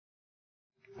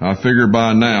I figure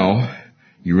by now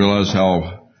you realize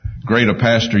how great a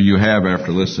pastor you have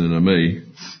after listening to me.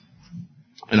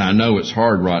 And I know it's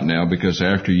hard right now because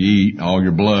after you eat, all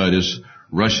your blood is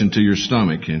rushing to your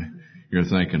stomach and you're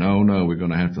thinking, oh no, we're going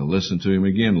to have to listen to him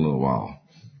again a little while.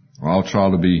 Well, I'll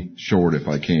try to be short if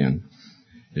I can.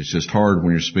 It's just hard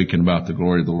when you're speaking about the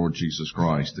glory of the Lord Jesus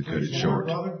Christ to cut it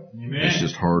short. It's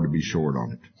just hard to be short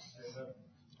on it.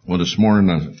 Well, this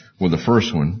morning, the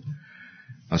first one,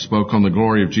 I spoke on the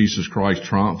glory of Jesus Christ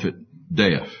triumphant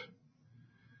death.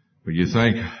 But you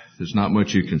think there's not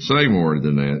much you can say more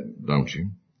than that, don't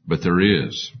you? But there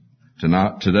is.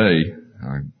 Today,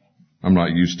 I'm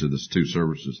not used to this two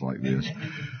services like this.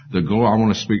 I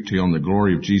want to speak to you on the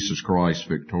glory of Jesus Christ's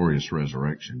victorious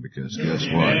resurrection, because guess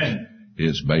what?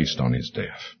 It's based on his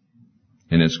death.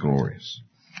 And it's glorious.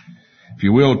 If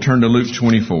you will, turn to Luke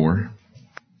 24.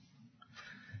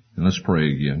 And let's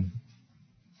pray again.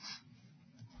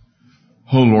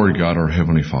 Oh Lord God, our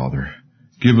Heavenly Father,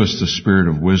 give us the spirit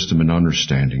of wisdom and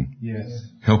understanding. Yes.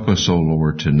 Help us, O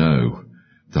Lord, to know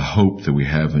the hope that we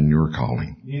have in your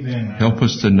calling. Amen. Help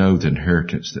us to know the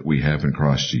inheritance that we have in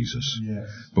Christ Jesus. Yes.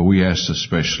 But we ask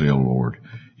especially, O Lord,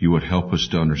 you would help us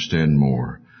to understand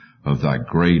more of thy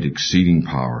great exceeding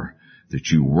power that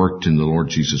you worked in the Lord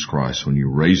Jesus Christ when you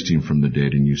raised him from the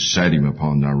dead and you sat him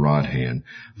upon thy right hand,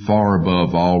 far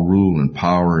above all rule and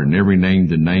power and every name,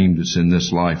 the name that's in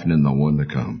this life and in the one to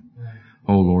come.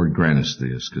 Oh Lord, grant us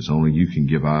this, because only you can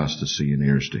give eyes to see and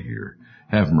ears to hear.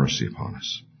 Have mercy upon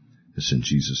us. It's in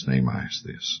Jesus' name I ask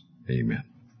this. Amen.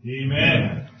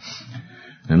 Amen.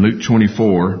 In Luke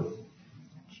 24,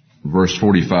 verse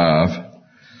 45,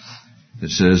 it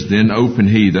says, Then opened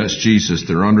he, that's Jesus,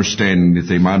 their understanding that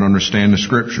they might understand the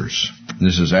Scriptures. And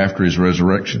this is after his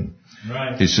resurrection.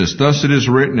 Right. He says, Thus it is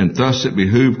written, and thus it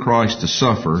behooved Christ to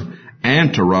suffer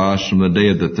and to rise from the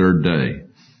dead the third day,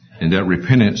 and that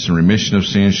repentance and remission of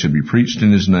sins should be preached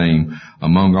in his name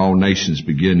among all nations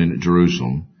beginning at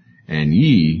Jerusalem. And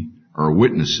ye are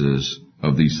witnesses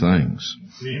of these things.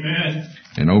 Amen.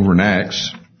 And over in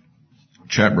Acts,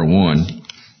 chapter 1,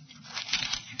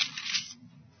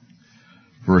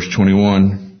 verse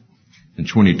 21 and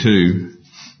 22,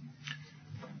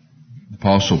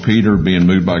 Apostle Peter, being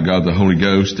moved by God the Holy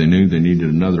Ghost, they knew they needed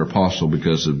another apostle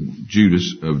because of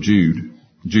Judas.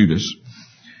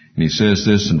 And he says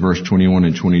this in verse 21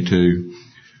 and 22,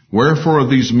 Wherefore of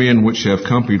these men which have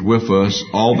companied with us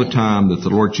all the time that the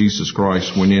Lord Jesus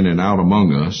Christ went in and out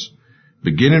among us,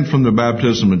 beginning from the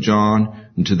baptism of John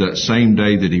unto that same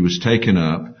day that he was taken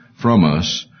up from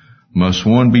us, must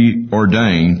one be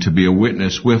ordained to be a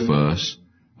witness with us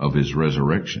of his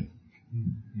resurrection.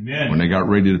 Amen. When they got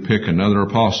ready to pick another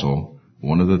apostle,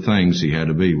 one of the things he had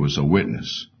to be was a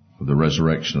witness of the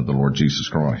resurrection of the Lord Jesus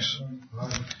Christ.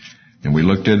 And we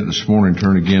looked at it this morning.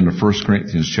 Turn again to 1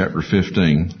 Corinthians chapter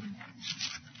 15.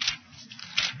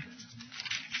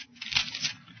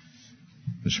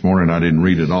 This morning I didn't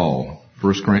read it all.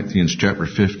 1 Corinthians chapter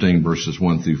 15 verses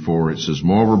 1 through 4. It says,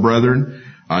 Moreover, brethren,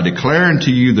 I declare unto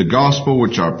you the gospel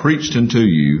which I preached unto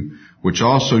you, which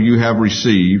also you have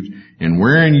received, and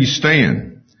wherein ye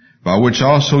stand, by which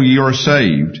also ye are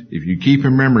saved, if you keep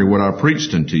in memory what I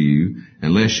preached unto you,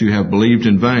 unless you have believed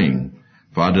in vain.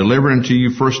 For I delivered unto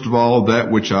you first of all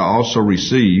that which I also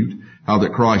received, how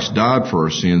that Christ died for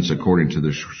our sins according to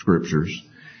the Scriptures,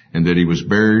 and that he was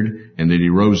buried, and that he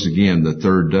rose again the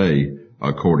third day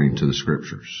according to the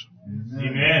Scriptures.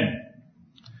 Amen.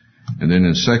 And then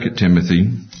in 2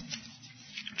 Timothy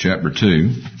chapter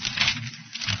 2,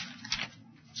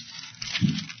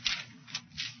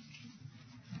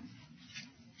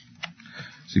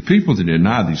 see, people that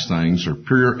deny these things are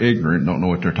pure ignorant, don't know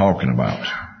what they're talking about.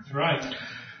 That's right.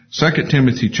 2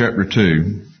 Timothy chapter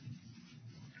 2,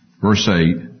 verse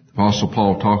 8, Apostle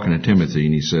Paul talking to Timothy,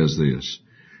 and he says this,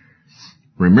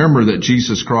 Remember that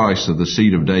Jesus Christ of the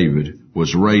seed of David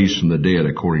was raised from the dead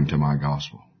according to my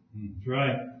gospel. That's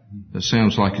right. That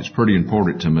sounds like it's pretty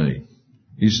important to me.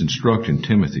 He's instructing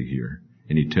Timothy here,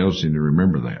 and he tells him to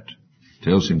remember that.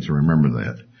 Tells him to remember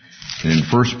that. And in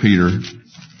 1 Peter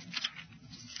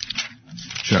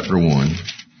chapter 1,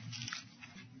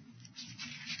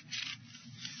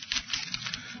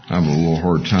 I have a little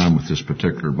hard time with this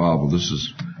particular Bible. This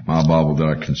is my Bible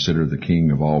that I consider the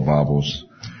king of all Bibles.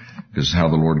 This is how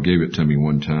the Lord gave it to me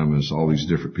one time, as all these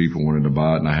different people wanted to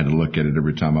buy it, and I had to look at it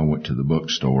every time I went to the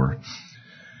bookstore.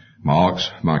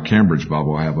 My Cambridge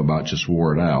Bible I have about just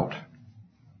wore it out.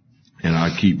 And I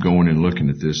keep going and looking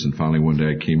at this, and finally one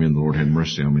day I came in, the Lord had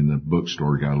mercy on me, and the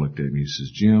bookstore guy looked at me, he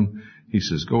says, Jim, he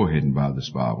says, go ahead and buy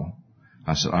this Bible.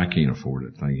 I said, I can't afford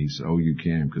it. He said, oh, you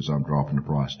can, because I'm dropping the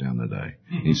price down today.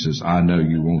 He says, I know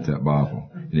you want that Bible.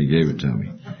 And he gave it to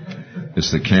me.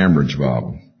 It's the Cambridge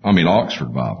Bible.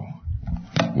 Oxford Bible.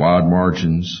 Wide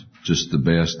margins, just the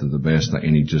best of the best.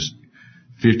 And he just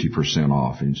 50%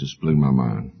 off. And it just blew my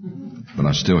mind. But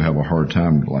I still have a hard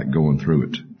time going through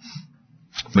it.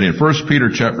 But in 1 Peter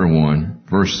chapter 1,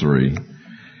 verse 3,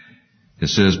 it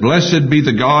says, Blessed be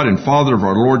the God and Father of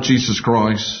our Lord Jesus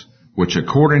Christ, which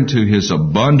according to his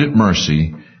abundant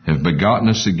mercy have begotten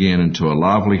us again into a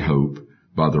lively hope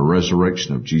by the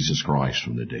resurrection of Jesus Christ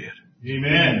from the dead.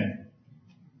 Amen.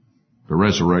 The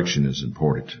resurrection is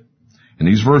important. And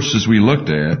these verses we looked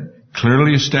at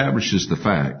clearly establishes the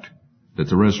fact that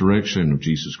the resurrection of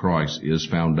Jesus Christ is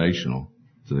foundational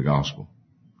to the gospel.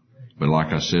 But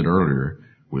like I said earlier,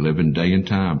 we live in day and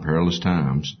time, perilous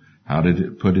times. How did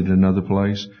it put it in another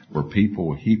place? Where people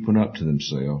were heaping up to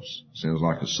themselves, sounds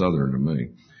like a southerner to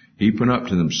me, heaping up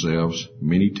to themselves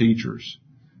many teachers.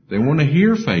 They want to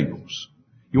hear fables.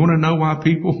 You want to know why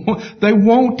people, they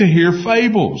want to hear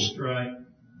fables. That's right.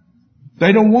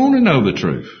 They don't want to know the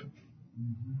truth.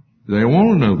 They want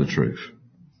to know the truth.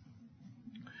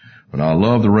 But I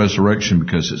love the resurrection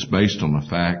because it's based on the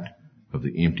fact of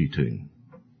the empty tomb.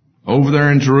 Over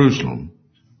there in Jerusalem,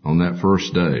 on that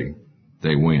first day,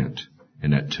 they went,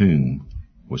 and that tomb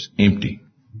was empty.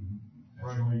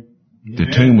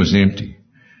 The tomb was empty.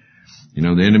 You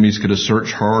know, the enemies could have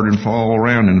searched hard and fall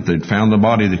around, and if they'd found the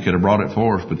body, they could have brought it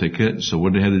forth, but they couldn't. So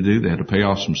what they had to do, they had to pay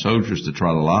off some soldiers to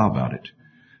try to lie about it,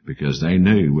 because they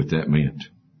knew what that meant.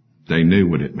 They knew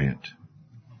what it meant.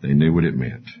 They knew what it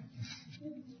meant.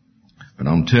 But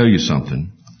I'm going to tell you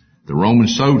something. The Roman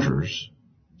soldiers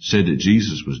said that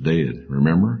Jesus was dead.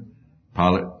 Remember?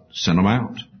 Pilate sent them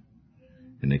out.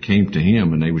 And they came to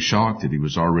him, and they were shocked that he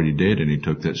was already dead, and he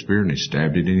took that spear and they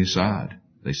stabbed it in his side.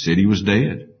 They said he was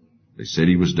dead. They said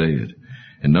he was dead.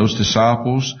 And those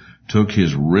disciples took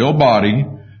his real body,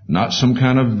 not some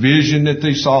kind of vision that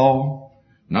they saw,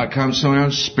 not some kind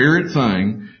of spirit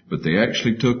thing, but they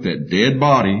actually took that dead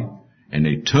body and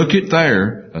they took it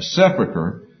there, a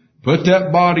sepulcher, put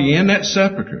that body in that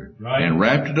sepulcher, right, and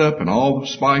wrapped it up in all the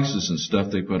spices and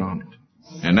stuff they put on it.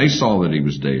 And they saw that he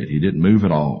was dead. He didn't move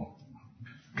at all.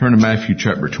 Turn to Matthew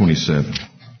chapter 27.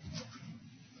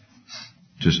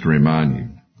 Just to remind you.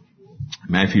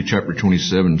 Matthew chapter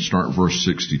 27, start verse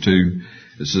 62.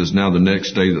 It says, Now the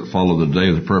next day that followed the day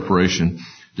of the preparation,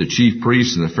 the chief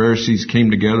priests and the Pharisees came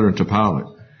together unto Pilate.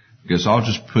 I guess I'll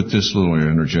just put this little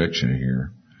interjection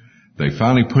here. They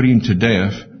finally put him to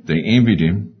death. They envied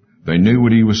him. They knew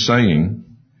what he was saying.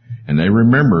 And they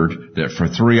remembered that for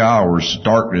 3 hours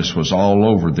darkness was all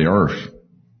over the earth.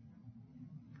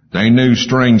 They knew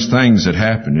strange things had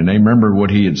happened, and they remembered what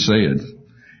he had said.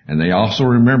 And they also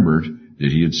remembered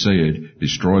that he had said,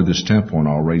 destroy this temple and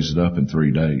I'll raise it up in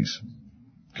 3 days.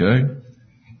 Okay?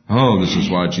 Oh, this is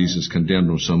why Jesus condemned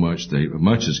them so much.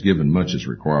 Much is given, much is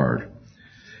required.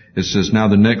 It says, Now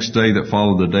the next day that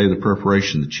followed the day of the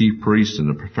preparation, the chief priests and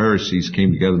the Pharisees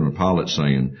came together to Pilate,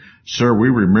 saying, Sir, we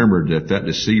remembered that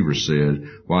deceiver said,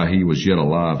 while he was yet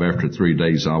alive, after 3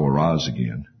 days I will rise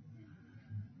again.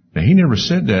 Now he never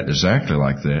said that exactly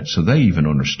like that, so they even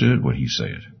understood what he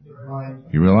said. Right.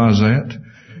 You realize that?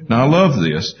 Now I love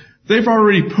this. They've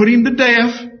already put him to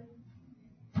death.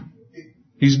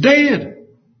 He's dead.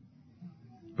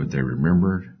 But they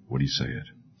remembered what he said.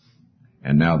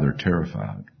 And now they're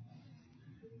terrified.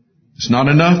 It's not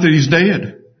enough that he's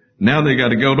dead. Now they got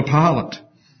to go to Pilate.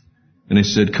 And he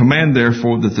said, Command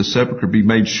therefore that the sepulchre be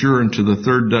made sure unto the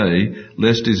 3rd day,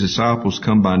 lest his disciples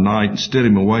come by night and steal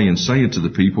him away, and say unto the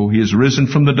people, He is risen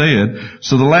from the dead,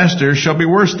 so the last day shall be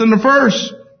worse than the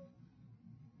first.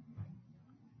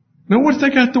 Now what have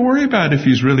they got to worry about if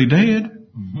he's really dead?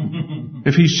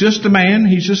 If he's just a man,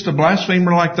 he's just a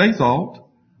blasphemer like they thought,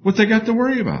 what they got to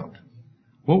worry about?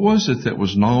 What was it that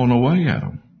was gnawing away at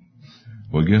them?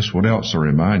 Well, guess what else? I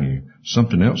remind you.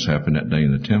 Something else happened that day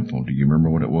in the temple. Do you remember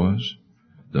what it was?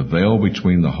 The veil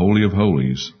between the Holy of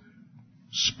Holies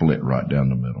split right down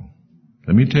the middle.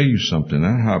 Let me tell you something.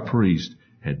 That high priest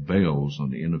had bells on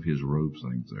the end of his robe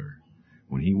things there.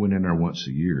 When he went in there once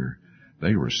a year,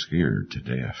 they were scared to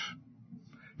death.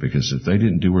 Because if they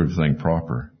didn't do everything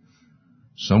proper,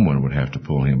 someone would have to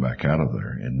pull him back out of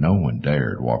there. And no one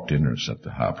dared walk in there except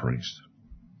the high priest.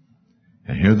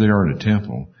 And here they are in the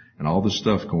temple, and all this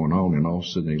stuff going on, and all of a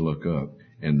sudden they look up,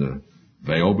 and the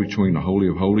veil between the Holy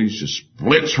of Holies just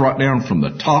splits right down from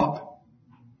the top.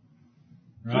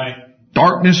 Right.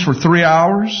 Darkness for 3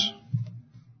 hours.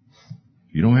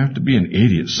 You don't have to be an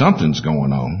idiot. Something's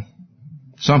going on.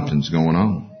 Something's going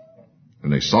on.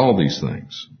 And they saw these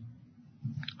things.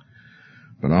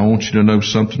 But I want you to know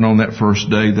something. On that first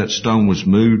day, that stone was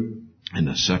moved, and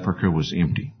the sepulchre was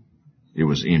empty. It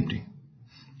was empty.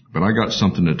 But I got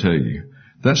something to tell you.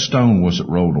 That stone wasn't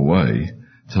rolled away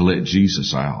to let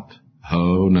Jesus out.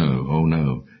 Oh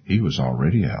no. He was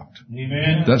already out.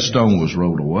 Amen. That stone was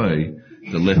rolled away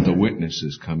to let the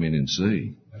witnesses come in and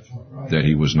see that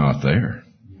he was not there.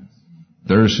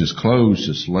 There's his clothes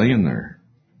just laying there.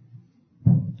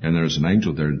 And there's an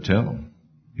angel there to tell him,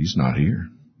 he's not here.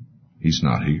 He's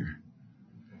not here.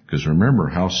 Because remember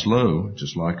how slow,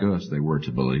 just like us, they were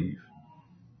to believe.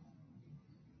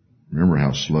 Remember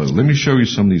how slow. Let me show you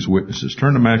some of these witnesses.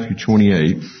 Turn to Matthew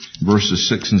 28, verses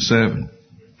 6 and 7.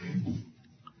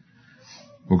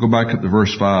 We'll go back up to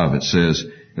verse 5. It says,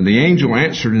 "And the angel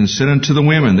answered and said unto the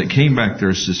women that came back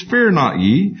there, says, Fear not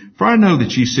ye, for I know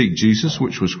that ye seek Jesus,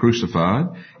 which was crucified.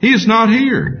 He is not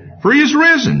here, for he is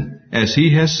risen, as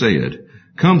he has said.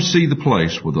 Come see the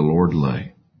place where the Lord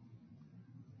lay."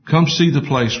 Come see the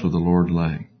place where the Lord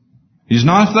lay. He's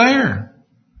not there.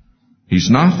 He's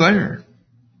not there.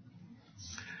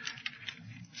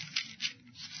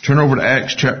 Turn over to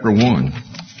Acts chapter 1.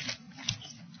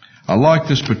 I like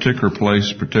this particular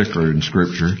place, particular in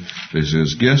Scripture,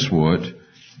 because guess what?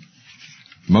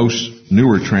 Most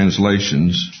newer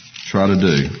translations try to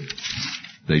do.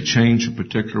 They change a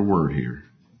particular word here.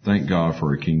 Thank God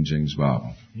for a King James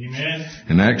Bible. Amen.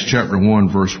 In Acts chapter 1,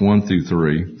 verse 1 through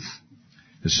 3,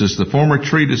 it says, "The former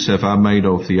treatise have I made,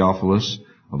 O Theophilus,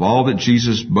 of all that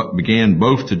Jesus began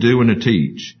both to do and to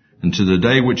teach, unto the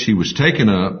day which he was taken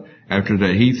up, after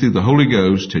that he through the Holy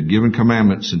Ghost had given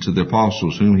commandments unto the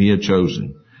apostles whom he had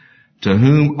chosen, to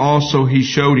whom also he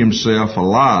showed himself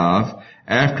alive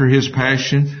after his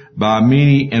passion by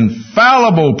many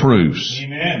infallible proofs."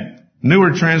 Amen.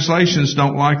 Newer translations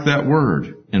don't like that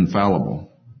word,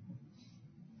 infallible.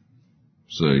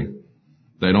 See,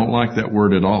 they don't like that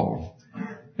word at all.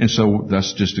 And so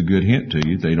that's just a good hint to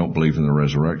you. They don't believe in the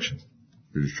resurrection.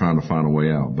 They're just trying to find a way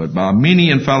out. "But by many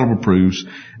infallible proofs,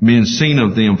 being seen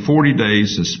of them 40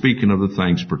 days, and speaking of the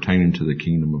things pertaining to the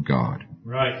kingdom of God."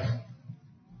 Right.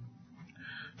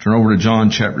 Turn over to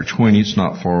John chapter 20. It's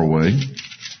not far away.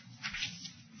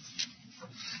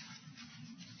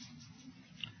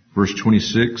 Verse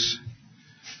 26.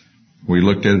 We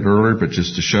looked at it earlier, but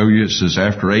just to show you, it says,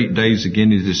 "After 8 days again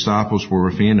the disciples were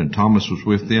within, and Thomas was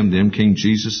with them. Then came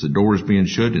Jesus, the doors being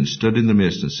shut, and stood in the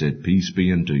midst and said, Peace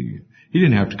be unto you." He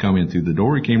didn't have to come in through the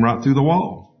door. He came right through the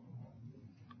wall.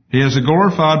 He has a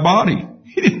glorified body.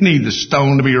 He didn't need the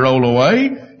stone to be rolled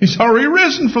away. He's already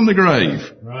risen from the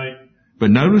grave. Right.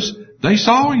 But notice, they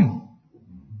saw him.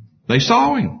 They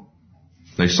saw him.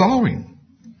 They saw him.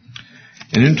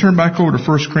 And then turn back over to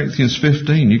 1 Corinthians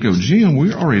 15. You go, "Jim,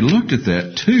 we already looked at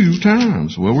that 2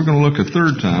 times. Well, we're going to look a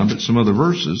 3rd time at some other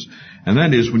verses. And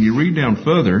that is, when you read down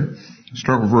further,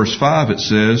 start with verse 5, it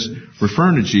says,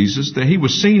 referring to Jesus, that he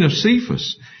was seen of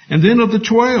Cephas, and then of the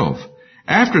 12.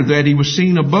 After that, he was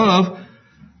seen above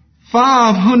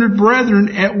 500 brethren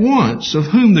at once, of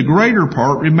whom the greater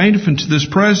part remaineth unto this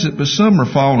present, but some are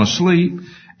fallen asleep.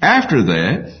 After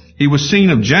that, he was seen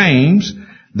of James,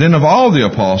 then of all the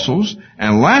apostles,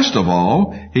 and last of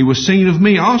all, he was seen of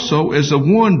me also, as of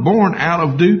one born out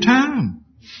of due time."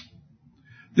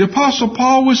 The apostle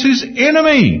Paul was his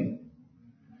enemy.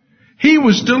 He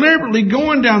was deliberately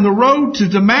going down the road to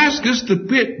Damascus to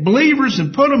pit believers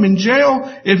and put them in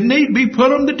jail, if need be, put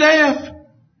them to death.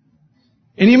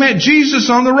 And he met Jesus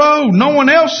on the road. No one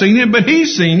else seen him, but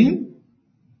he's seen him.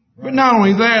 But not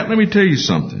only that, let me tell you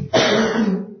something.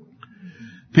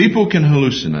 People can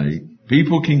hallucinate.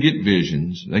 People can get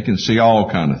visions. They can see all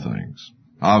kind of things.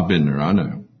 I've been there, I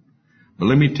know. But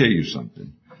let me tell you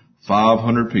something.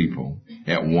 500 people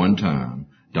at one time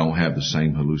don't have the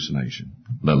same hallucination,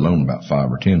 let alone about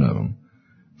 5 or 10 of them.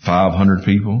 500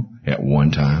 people at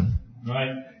one time.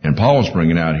 Right. And Paul's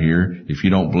bringing out here, if you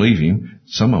don't believe him,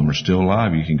 some of them are still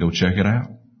alive. You can go check it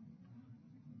out.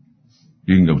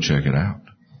 You can go check it out.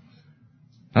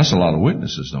 That's a lot of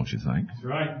witnesses, don't you think? That's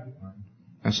right.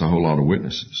 That's a whole lot of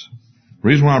witnesses. The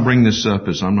reason why I bring this up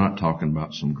is I'm not talking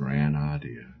about some grand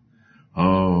idea.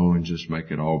 Oh, and just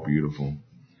make it all beautiful.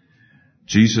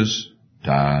 Jesus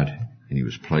died, and he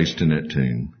was placed in that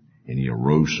tomb, and he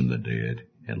arose from the dead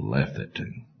and left that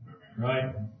tomb.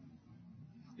 Right.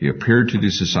 He appeared to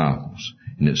his disciples,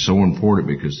 and it's so important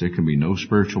because there can be no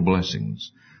spiritual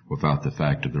blessings without the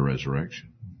fact of the resurrection.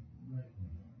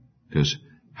 Because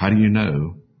how do you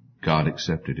know God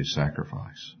accepted his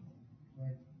sacrifice?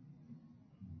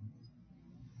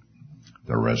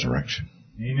 The resurrection.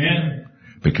 Amen.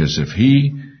 Because if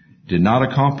he did not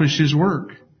accomplish his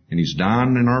work, and he's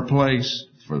dying in our place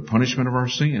for the punishment of our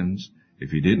sins,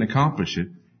 if he didn't accomplish it,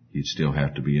 he'd still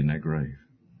have to be in that grave.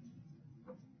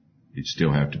 He'd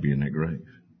still have to be in that grave.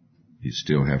 He'd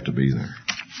still have to be there.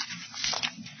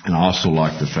 And I also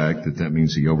like the fact that that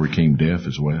means he overcame death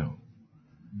as well.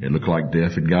 It looked like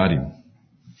death had got him.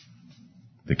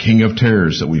 The king of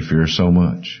terrors that we fear so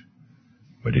much.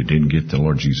 But it didn't get the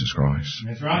Lord Jesus Christ.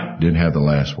 That's right. Didn't have the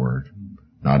last word.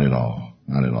 Not at all.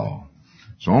 Not at all.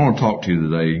 So I want to talk to you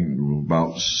today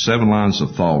about 7 lines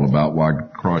of thought about why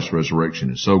Christ's resurrection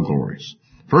is so glorious.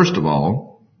 First of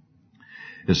all,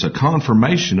 it's a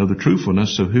confirmation of the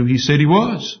truthfulness of who he said he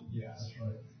was. Yeah, that's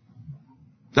right.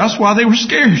 That's why they were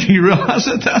scared. You realize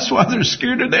that? That's why they're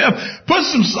scared to death. Put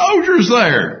some soldiers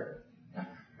there.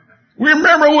 We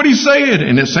remember what he said.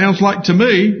 And it sounds like to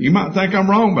me, you might think I'm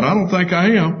wrong, but I don't think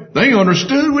I am. They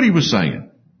understood what he was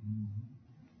saying.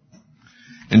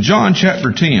 In John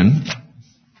chapter 10,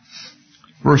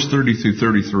 verse 30 through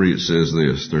 33, it says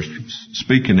this. They're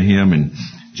speaking to him, and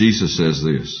Jesus says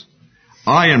this.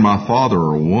 I and my Father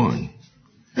are one.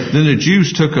 Then the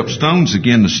Jews took up stones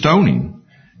again to stone him.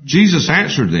 Jesus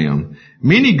answered them,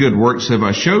 many good works have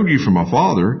I showed you from my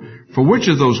Father. For which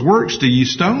of those works do ye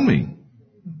stone me?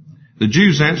 The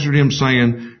Jews answered him,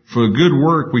 saying, for a good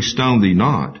work we stone thee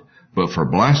not, but for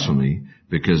blasphemy,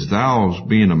 because thou,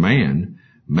 being a man,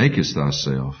 makest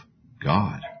thyself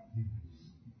God.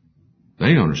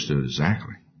 They understood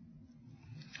exactly.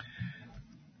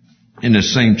 In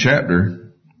this same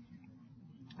chapter,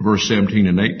 verse 17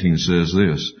 and 18 says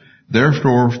this,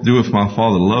 therefore doeth my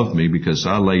Father love me, because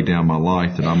I lay down my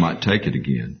life that I might take it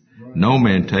again. No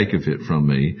man taketh it from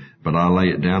me, but I lay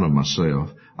it down of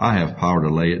myself. I have power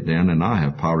to lay it down, and I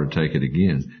have power to take it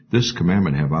again. This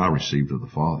commandment have I received of the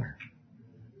Father.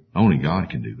 Only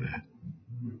God can do that.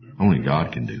 Only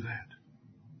God can do that.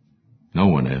 No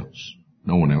one else.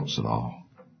 No one else at all.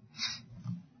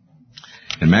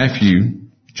 In Matthew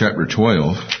chapter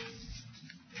 12,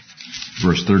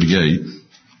 verse 38,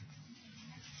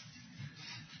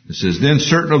 it says, then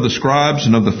certain of the scribes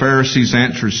and of the Pharisees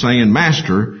answered, saying,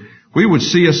 Master, we would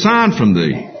see a sign from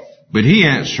thee. But he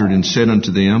answered and said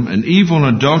unto them, an evil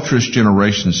and adulterous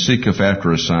generation seeketh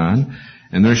after a sign,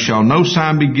 and there shall no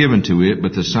sign be given to it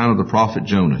but the sign of the prophet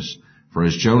Jonas. For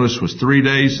as Jonas was 3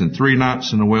 days and 3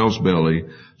 nights in the whale's belly,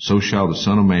 so shall the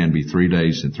Son of Man be 3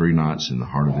 days and 3 nights in the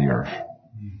heart of the earth.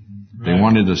 Right. They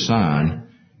wanted a sign.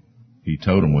 He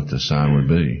told them what the sign would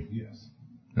be. Yes.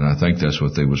 And I think that's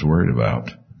what they was worried about.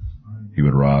 He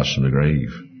would rise from the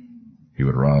grave. He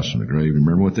would rise from the grave.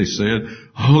 Remember what they said?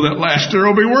 Oh, that last stir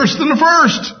will be worse than the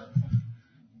first.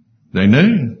 They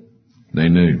knew. They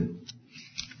knew.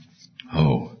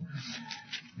 Oh.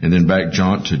 And then back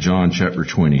to John chapter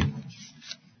 20.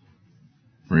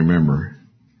 Remember,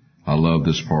 I love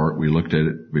this part. We looked at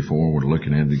it before. We're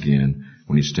looking at it again.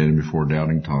 When he's standing before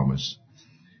doubting Thomas.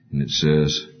 And it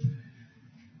says,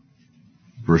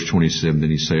 verse 27,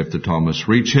 then he saith to Thomas,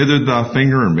 reach hither thy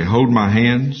finger and behold my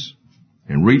hands.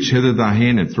 And reach hither thy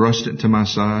hand and thrust it into my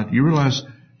side. You realize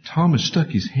Thomas stuck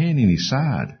his hand in his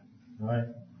side. Right.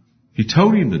 He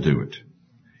told him to do it.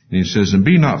 And he says, and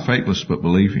be not faithless, but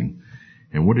believing.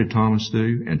 And what did Thomas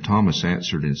do? And Thomas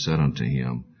answered and said unto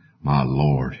him, my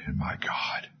Lord and my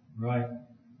God. Right.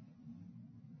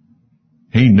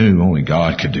 He knew only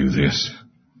God could do this.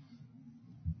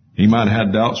 He might have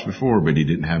had doubts before, but he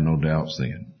didn't have no doubts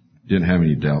then. Didn't have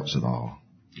any doubts at all.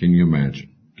 Can you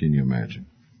imagine? Can you imagine?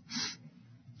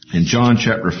 In John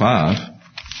chapter 5,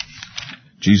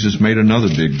 Jesus made another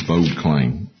big, bold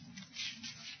claim.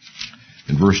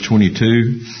 In verse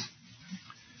 22,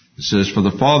 it says, for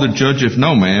the Father judgeth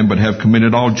no man, but have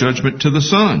committed all judgment to the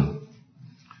Son.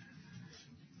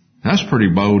 That's pretty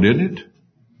bold, isn't it?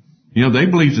 You know, they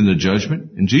believed in the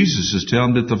judgment, and Jesus is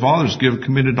telling that the Father's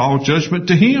committed all judgment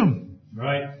to Him.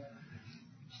 Right.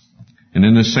 And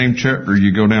in this same chapter,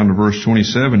 you go down to verse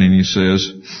 27, and he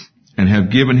says, and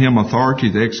have given him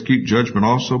authority to execute judgment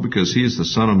also, because he is the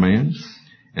Son of Man.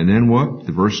 And then what?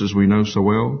 The verses we know so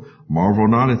well. Marvel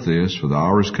not at this, for the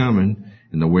hour is coming,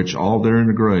 in the which all there in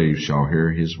the grave shall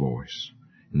hear his voice.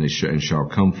 And they shall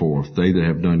come forth, they that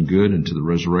have done good into the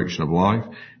resurrection of life,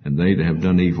 and they that have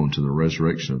done evil into the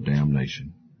resurrection of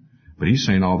damnation. But he's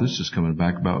saying all this is coming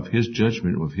back about his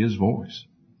judgment with his voice.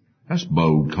 That's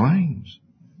bold claims.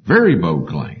 Very bold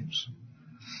claims.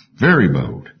 Very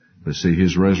bold. But see,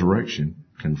 his resurrection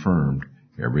confirmed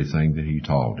everything that he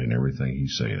taught and everything he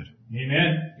said.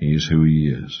 Amen. He is who he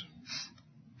is.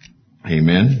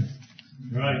 Amen.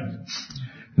 Right.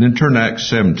 And then turn to Acts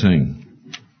 17.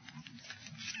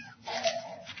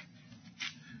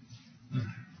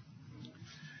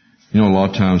 You know, a lot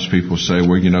of times people say,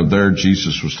 well, you know, there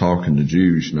Jesus was talking to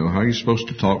Jews. You know, how are you supposed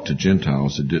to talk to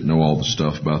Gentiles that didn't know all the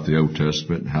stuff about the Old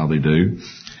Testament and how they do?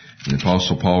 And the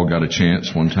Apostle Paul got a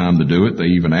chance one time to do it. They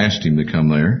even asked him to come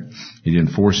there. He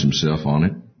didn't force himself on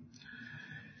it.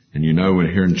 And you know,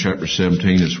 here in chapter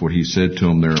 17, it's what he said to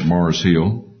them there at Mars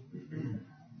Hill.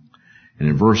 And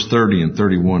in verse 30 and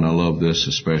 31, I love this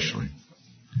especially.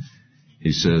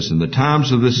 He says, "In the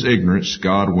times of this ignorance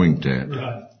God winked at,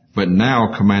 but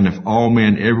now commandeth all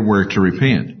men everywhere to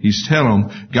repent." He's telling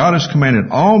them, God has commanded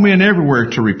all men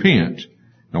everywhere to repent.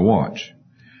 Now watch.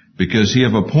 "Because he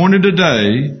have appointed a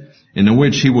day in the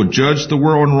which he will judge the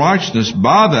world in righteousness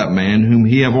by that man whom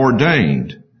he have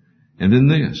ordained." And then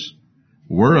this,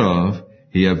 "Whereof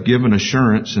he have given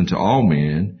assurance unto all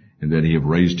men, and that he have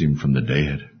raised him from the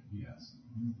dead." Yes.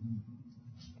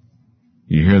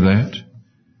 You hear that?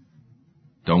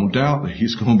 Don't doubt that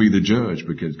he's going to be the judge,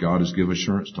 because God has given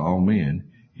assurance to all men.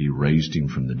 He raised him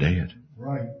from the dead.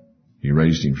 Right. He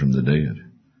raised him from the dead.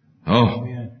 Oh,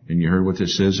 Amen. and you heard what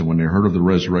this says, and when they heard of the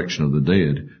resurrection of the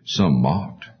dead, some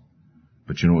mocked.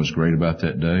 But you know what's great about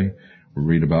that day? We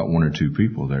read about one or two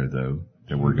people there, though,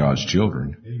 that were God's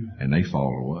children, Amen. and they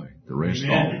fall away. The rest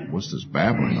Amen. all, what's this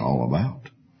babbling all about?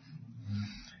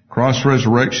 Christ's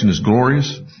resurrection is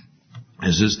glorious,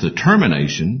 as it's the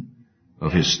termination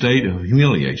of his state of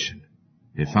humiliation.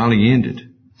 It finally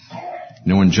ended.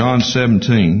 Now in John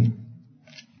 17,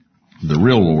 the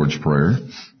real Lord's Prayer,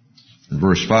 in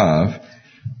verse 5,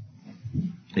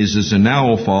 it says, "And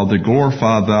now, O Father,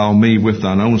 glorify thou me with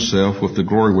thine own self, with the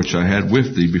glory which I had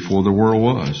with thee before the world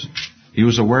was." He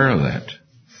was aware of that.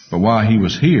 But while he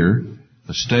was here,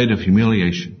 a state of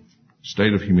humiliation.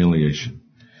 State of humiliation.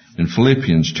 In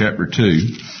Philippians chapter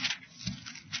 2,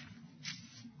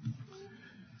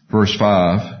 verse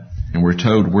 5, and we're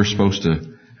told we're supposed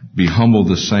to be humble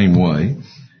the same way.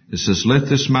 It says, "Let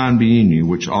this mind be in you,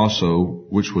 which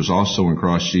was also in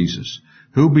Christ Jesus,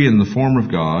 who being in the form of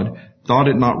God, thought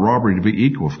it not robbery to be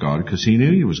equal with God," because he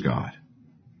knew he was God.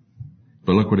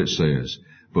 But look what it says.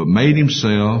 "But made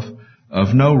himself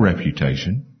of no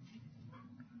reputation."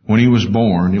 When he was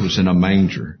born, it was in a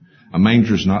manger. A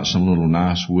manger is not some little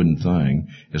nice wooden thing.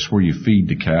 It's where you feed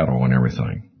the cattle and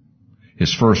everything.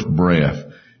 His first breath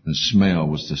and smell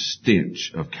was the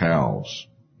stench of cows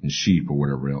and sheep or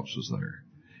whatever else was there.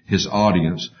 His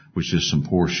audience was just some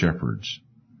poor shepherds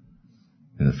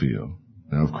in the field.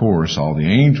 Now, of course, all the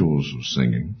angels were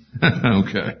singing.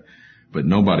 Okay. But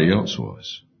nobody else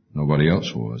was. Nobody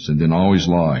else was. And then all his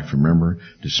life, remember,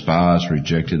 despised,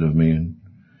 rejected of men.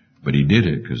 But he did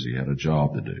it because he had a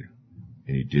job to do.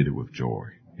 And he did it with joy.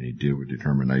 And he did it with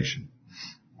determination.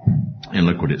 And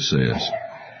look what it says.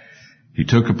 "He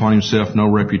took upon himself no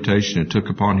reputation, and took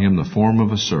upon him the form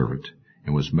of a servant,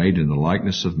 and was made in the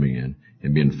likeness of men.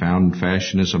 And being found in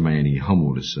fashion as a man, he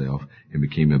humbled himself, and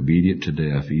became obedient to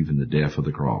death, even the death of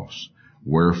the cross.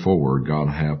 Wherefore God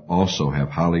also have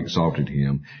highly exalted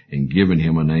him, and given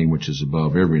him a name which is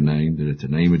above every name, that at the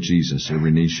name of Jesus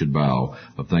every knee should bow,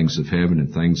 of things of heaven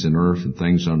and things in earth and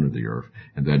things under the earth,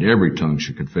 and that every tongue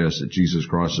should confess that Jesus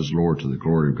Christ is Lord, to the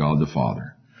glory of God the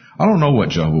Father." I don't know what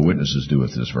Jehovah's Witnesses do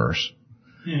with this verse.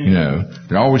 You know,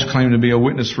 they always claim to be a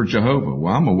witness for Jehovah.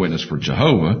 Well, I'm a witness for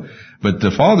Jehovah, but the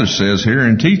Father says here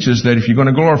and teaches that if you're going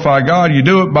to glorify God, you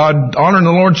do it by honoring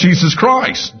the Lord Jesus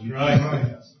Christ.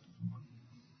 Right.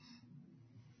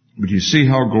 But you see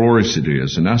how glorious it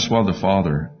is, and that's why the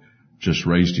Father just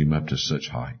raised him up to such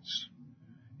heights.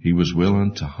 He was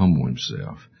willing to humble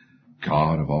himself.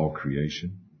 God of all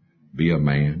creation, be a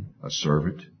man, a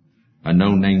servant, a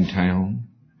no-name town.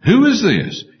 Who is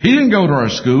this? He didn't go to our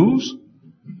schools.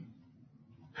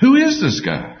 Who is this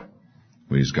guy?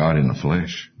 Well, he's God in the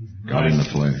flesh. God in the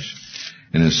flesh.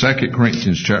 And in 2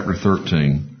 Corinthians chapter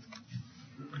 13,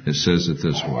 it says it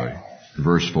this way,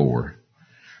 verse 4.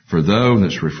 "For though," and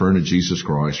it's referring to Jesus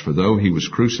Christ, "for though he was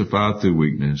crucified through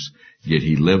weakness, yet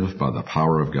he liveth by the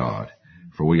power of God.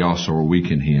 For we also are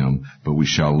weak in him, but we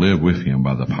shall live with him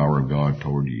by the power of God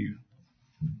toward you."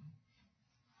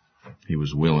 He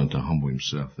was willing to humble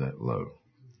himself that low.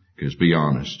 Because be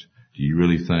honest, do you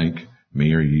really think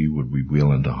me or you would be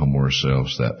willing to humble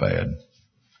ourselves that bad?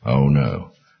 Oh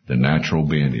no. The natural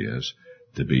bent is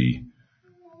to be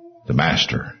the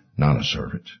master, not a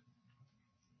servant.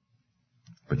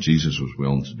 But Jesus was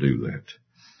willing to do that.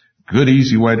 Good,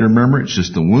 easy way to remember, it's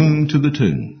just the womb to the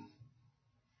tomb.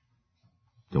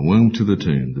 The womb to the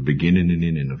tomb, the beginning and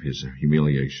ending of his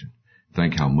humiliation.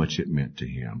 Think how much it meant to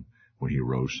him when he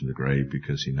rose from the grave,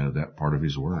 because he knew that part of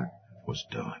his work was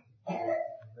done.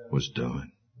 Was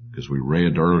done. Because we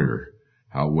read earlier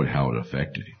how it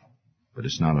affected him. But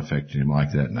it's not affecting him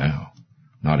like that now.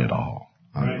 Not at all.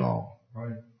 Not at all.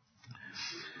 Right.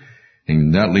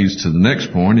 And that leads to the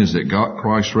next point, is that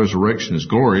Christ's resurrection is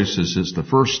glorious, as it's the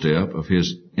first step of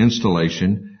his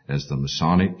installation as the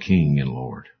Messianic King and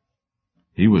Lord.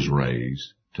 He was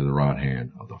raised to the right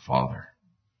hand of the Father.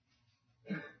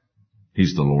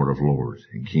 He's the Lord of lords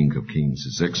and King of kings.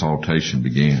 His exaltation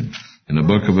began. In the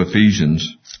book of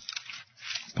Ephesians,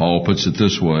 Paul puts it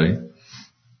this way,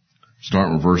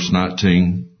 starting with verse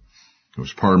 19. It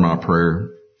was part of my prayer.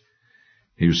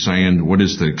 He was saying, what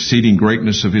is the exceeding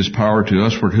greatness of His power to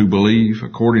usward who believe,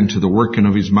 according to the working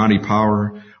of His mighty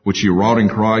power, which He wrought in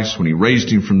Christ when He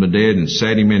raised Him from the dead and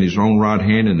sat Him in His own right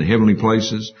hand in the heavenly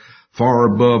places,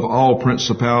 far above all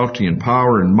principality and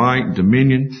power and might and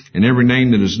dominion and every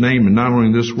name that is named, and not only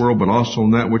in this world but also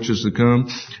in that which is to come,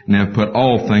 and have put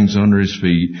all things under His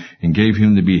feet, and gave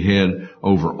Him to be head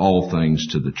over all things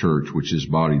to the church, which is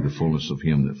body, the fullness of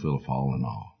Him that filleth all in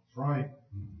all. Right.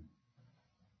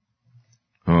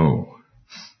 Oh,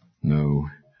 no,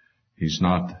 He's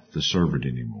not the servant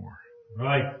anymore.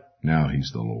 Right. Now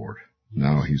He's the Lord.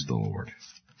 Now He's the Lord.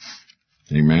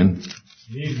 Amen?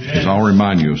 Because Amen. I'll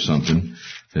remind you of something,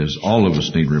 as all of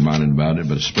us need reminding about it,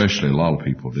 but especially a lot of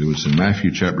people do. It's in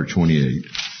Matthew chapter 28.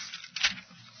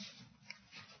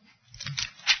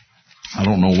 I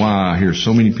don't know why I hear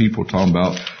so many people talking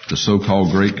about the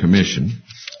so-called Great Commission,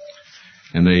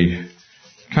 and they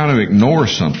kind of ignore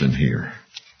something here.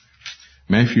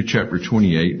 Matthew chapter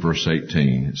 28, verse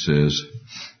 18, it says,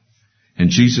 And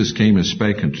Jesus came and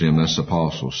spake unto them, that's the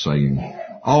apostles, saying,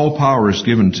 All power is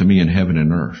given to me in heaven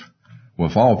and earth. Well,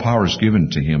 if all power is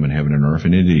given to Him in heaven and earth,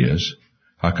 and it is,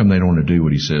 how come they don't want to do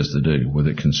what He says to do?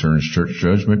 Whether it concerns church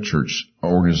judgment, church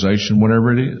organization,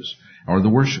 whatever it is, or the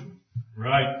worship.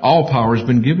 Right. All power has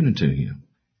been given to Him.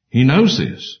 He knows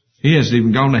this. He hasn't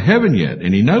even gone to heaven yet,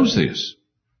 and He knows this.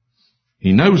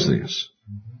 He knows this.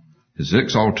 His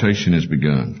exaltation has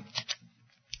begun.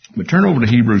 But turn over to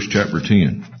Hebrews chapter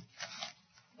 10.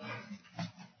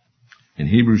 In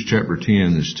Hebrews chapter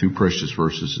 10, there's two precious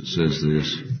verses that says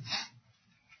this.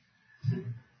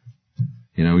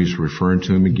 You know, he's referring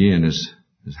to Him again as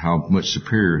how much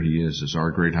superior He is as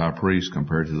our great high priest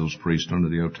compared to those priests under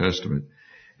the Old Testament.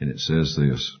 And it says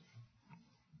this.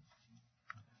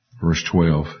 Verse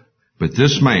 12. But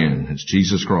this man, it's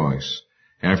Jesus Christ,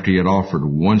 after He had offered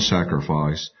one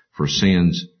sacrifice for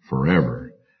sins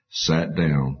forever, sat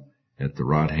down at the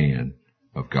right hand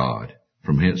of God,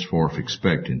 from henceforth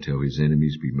expect until His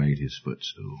enemies be made His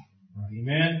footstool.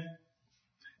 Amen.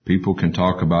 People can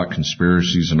talk about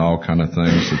conspiracies and all kind of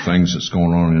things, the things that's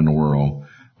going on in the world,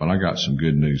 but I got some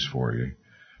good news for you.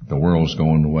 The world's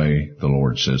going the way the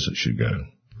Lord says it should go.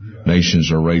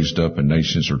 Nations are raised up and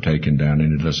nations are taken down,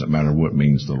 and it doesn't matter what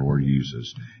means the Lord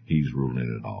uses. He's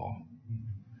ruling it all.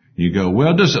 You go,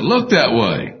 well, does it look that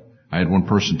way? I had one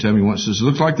person tell me once, it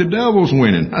looks like the devil's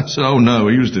winning. I said, oh no,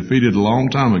 he was defeated a long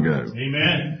time ago.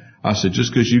 Amen. I said,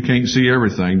 just because you can't see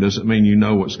everything doesn't mean you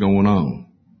know what's going on.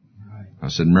 I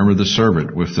said, remember the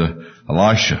servant with the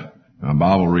Elisha? My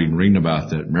Bible reading about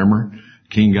that. Remember?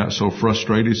 King got so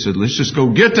frustrated, he said, let's just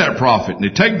go get that prophet. And they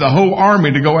take the whole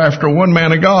army to go after one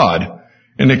man of God.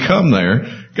 And they come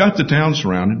there, got the town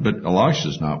surrounded, but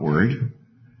Elisha's not worried.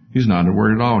 He's not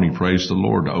worried at all. And he praised the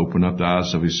Lord to open up the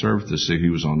eyes of His servant to see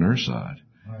He was on their side.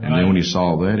 And then when he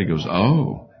saw that, he goes,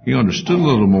 oh, he understood a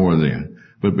little more then.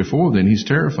 But before then, he's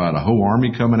terrified. A whole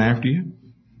army coming after you.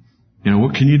 You know,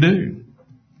 what can you do?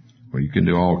 Well, you can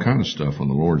do all kind of stuff when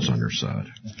the Lord's on your side.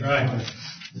 That's right.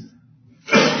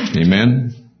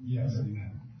 Amen? Yes.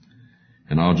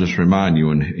 And I'll just remind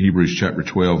you in Hebrews chapter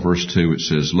 12, verse 2, it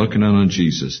says, Looking unto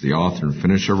Jesus, the author and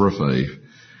finisher of our faith,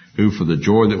 who for the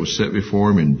joy that was set before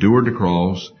Him endured the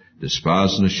cross,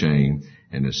 despising the shame,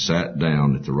 and is set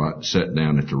down at the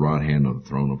right hand of the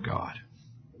throne of God.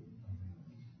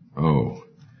 Oh,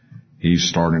 He's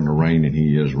starting to reign, and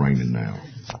He is reigning now.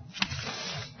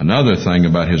 Another thing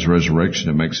about His resurrection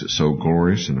that makes it so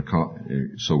glorious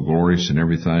and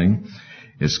everything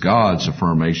is God's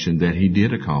affirmation that He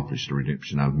did accomplish the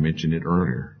redemption. I've mentioned it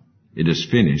earlier. It is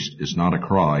finished. It's not a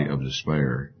cry of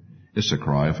despair. It's a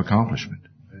cry of accomplishment.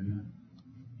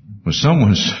 When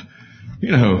someone's,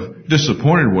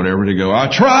 disappointed or whatever, they go, I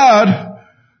tried.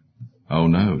 Oh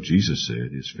no, Jesus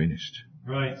said it's finished.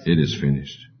 Right. It is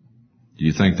finished. Do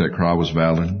you think that cry was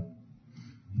valid?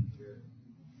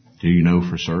 Do you know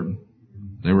for certain?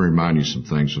 Let me remind you some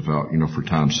things without, for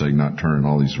time's sake, not turning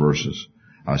all these verses.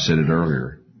 I said it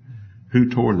earlier.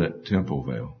 Who tore that temple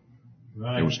veil?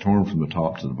 Right. It was torn from the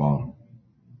top to the bottom.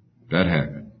 That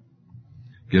happened.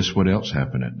 Guess what else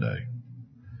happened that day?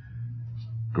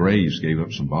 Graves gave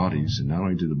up some bodies, and not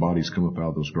only did the bodies come up out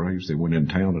of those graves, they went in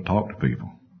town to talk to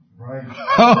people. Right.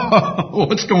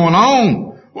 What's going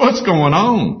on? What's going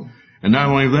on? And not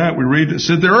only that, we read it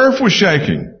said the earth was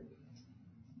shaking.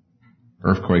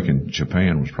 Earthquake in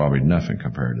Japan was probably nothing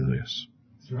compared to this.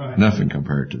 That's right. Nothing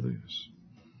compared to this.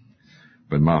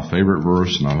 But my favorite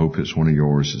verse, and I hope it's one of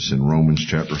yours, is in Romans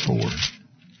chapter 4.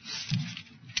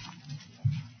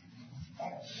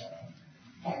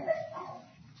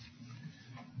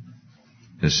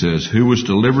 It says, who was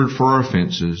delivered for our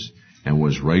offenses and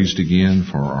was raised again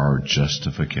for our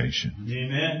justification.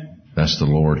 Amen. That's the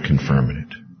Lord confirming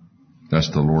it.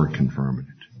 That's the Lord confirming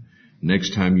it.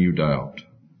 Next time you doubt,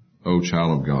 oh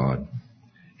child of God,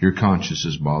 your conscience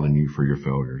is bothering you for your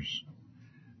failures,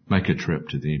 make a trip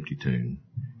to the empty tomb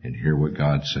and hear what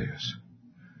God says.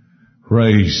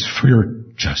 Raised for your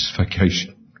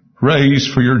justification.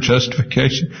 Raised for your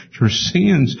justification. Your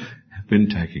sins have been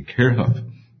taken care of.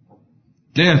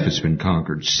 Death has been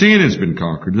conquered. Sin has been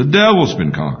conquered. The devil's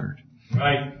been conquered.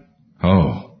 Right.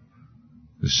 Oh,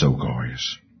 it's so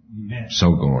glorious. Amen.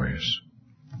 So glorious.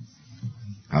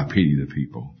 I pity the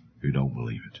people who don't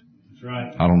believe it. That's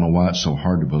right. I don't know why it's so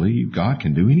hard to believe. God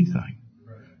can do anything.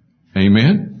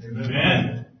 Amen?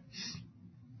 Amen.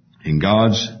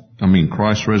 And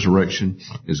Christ's resurrection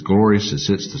is glorious as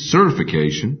it's the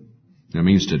certification, that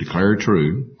means to declare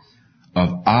true, of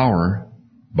our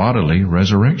bodily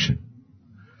resurrection.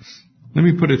 Let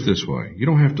me put it this way. You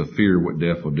don't have to fear what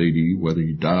death will do to you, whether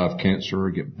you die of cancer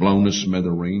or get blown to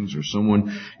smithereens or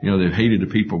someone, they've hated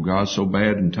the people of God so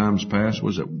bad in times past.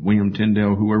 Was it William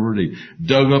Tyndale, whoever? They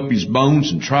dug up his bones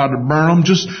and tried to burn them.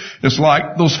 It's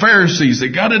like those Pharisees. They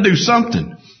got to do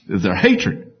something. Their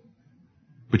hatred.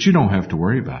 But you don't have to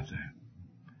worry about that,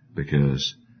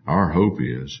 because our hope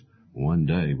is one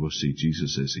day we'll see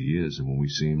Jesus as He is, and when we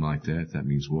see Him like that, that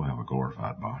means we'll have a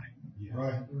glorified body.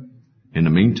 Right. In the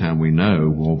meantime, we know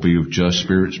we'll be of just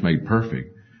spirits made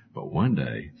perfect. But one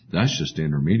day, that's just the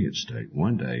intermediate state.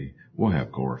 One day, we'll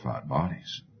have glorified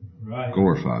bodies. Right.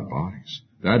 Glorified bodies.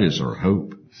 That is our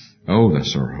hope. Oh,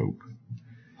 that's our hope.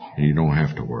 And you don't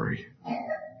have to worry.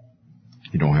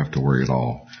 You don't have to worry at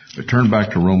all. But turn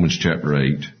back to Romans chapter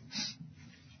 8.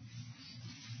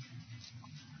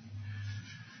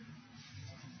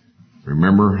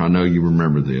 Remember, I know you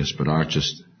remember this, but I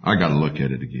got to look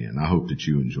at it again. I hope that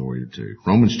you enjoyed it too.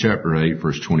 Romans chapter 8,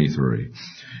 verse 23.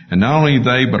 And not only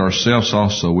they, but ourselves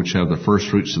also, which have the first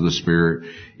fruits of the Spirit,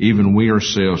 even we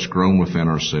ourselves groan within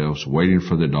ourselves, waiting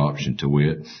for the adoption, to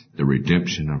wit, the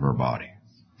redemption of our body.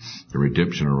 The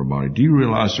redemption of our body. Do you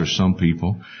realize there's some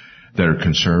people that are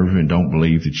conservative and don't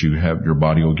believe that your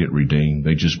body will get redeemed?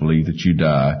 They just believe that you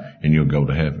die and you'll go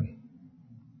to heaven.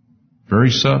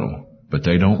 Very subtle. But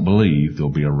they don't believe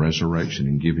there'll be a resurrection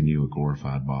and giving you a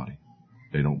glorified body.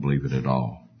 They don't believe it at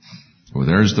all. Well,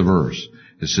 there's the verse.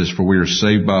 It says, for we are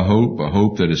saved by hope. A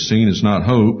hope that is seen is not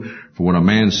hope. For when a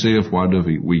man saith, why do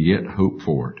we yet hope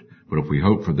for it? But if we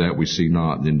hope for that we see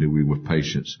not, then do we with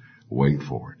patience wait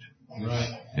for it.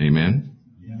 Right. Amen?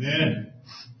 Amen.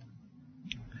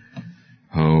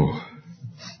 Oh,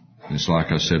 it's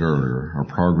like I said earlier, our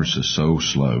progress is so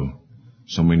slow.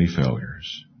 So many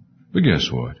failures. But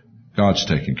guess what? God's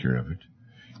taking care of it.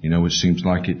 It seems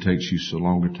like it takes you so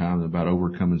long a time about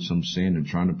overcoming some sin and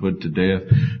trying to put it to death.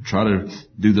 Try to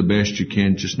do the best you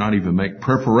can, just not even make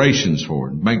preparations for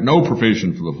it. Make no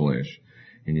provision for the flesh.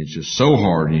 And it's just so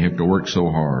hard, and you have to work so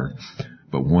hard.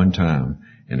 But one time,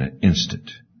 in an instant,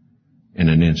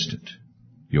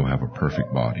 you'll have a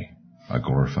perfect body, a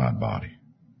glorified body.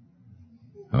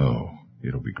 Oh,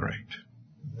 it'll be great.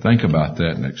 Think about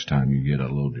that next time you get a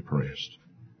little depressed.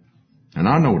 And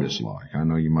I know what it's like. I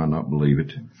know you might not believe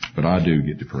it, but I do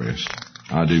get depressed.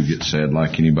 I do get sad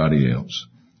like anybody else.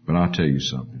 But I'll tell you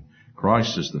something.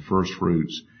 Christ is the first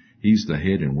fruits. He's the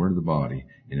head and we're the body.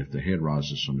 And if the head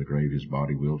rises from the grave, His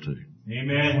body will too.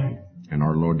 Amen. And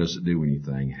our Lord doesn't do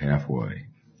anything halfway.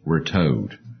 We're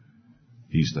told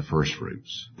He's the first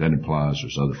fruits. That implies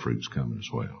there's other fruits coming as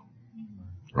well.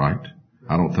 Right?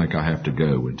 I don't think I have to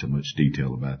go into much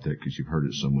detail about that because you've heard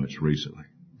it so much recently.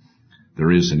 There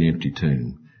is an empty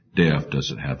tomb. Death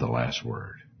doesn't have the last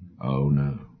word. Oh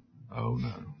no. Oh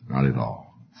no. Not at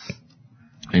all.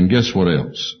 And guess what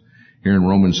else? Here in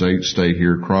Romans 8, stay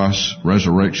here, Christ's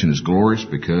resurrection is glorious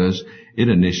because it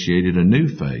initiated a new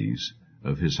phase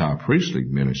of His high priestly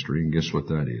ministry. And guess what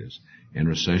that is?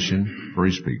 Intercession for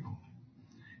His people.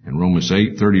 In Romans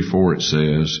 8:34 it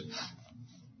says,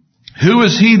 who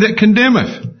is he that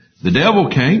condemneth? The devil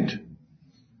can't.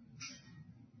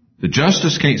 The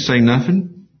justice can't say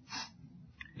nothing.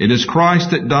 It is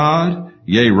Christ that died,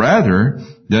 yea, rather,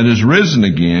 that is risen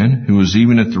again, who is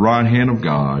even at the right hand of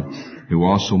God, who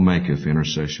also maketh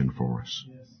intercession for us.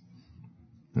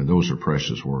 Now those are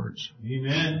precious words.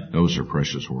 Amen. Those are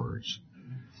precious words.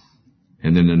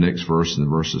 And then the next verse and the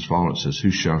verses follow, it says,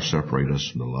 who shall separate us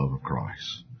from the love of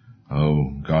Christ? Oh,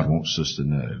 God wants us to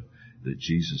know that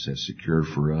Jesus has secured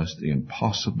for us the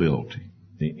impossibility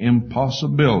the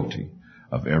impossibility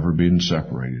of ever being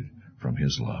separated from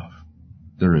His love.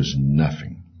 There is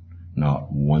nothing,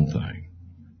 not one thing.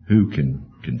 Who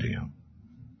can condemn?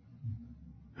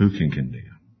 Who can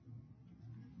condemn?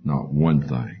 Not one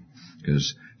thing.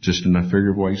 Because just in a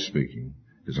figurative way speaking,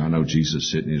 because I know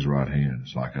Jesus sitting in His right hand,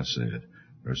 it's like I said,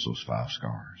 there's those 5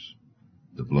 scars.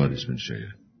 The blood has been shed.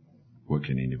 What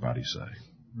can anybody say?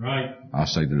 Right. I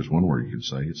say there's one word you can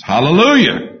say. It's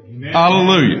hallelujah. Amen.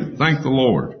 Hallelujah. Thank the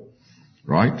Lord.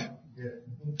 Right?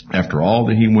 After all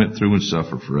that He went through and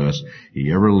suffered for us,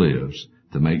 He ever lives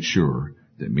to make sure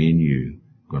that me and you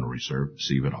are going to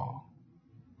receive it all.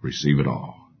 Receive it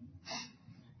all.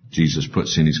 Jesus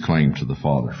puts in His claim to the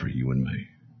Father for you and me.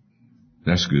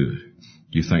 That's good.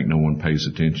 You think no one pays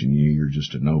attention to you, you're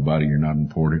just a nobody, you're not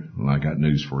important? Well, I got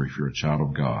news for you. If you're a child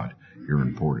of God, you're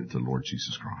important to the Lord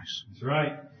Jesus Christ. That's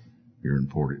right. You're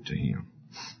important to Him.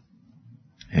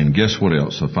 And guess what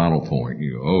else? The final point.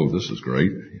 You go, oh, this is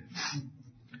great.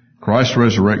 Christ's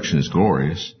resurrection is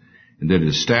glorious, and that it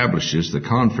establishes the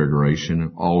configuration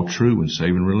of all true and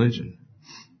saving religion.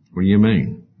 What do you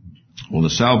mean? Well, the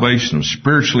salvation of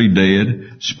spiritually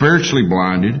dead, spiritually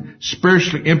blinded,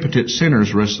 spiritually impotent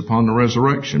sinners rests upon the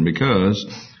resurrection, because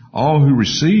all who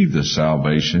receive this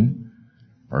salvation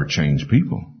are changed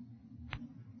people.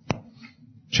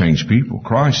 Changed people.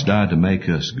 Christ died to make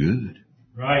us good.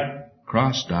 Right.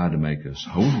 Christ died to make us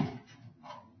holy.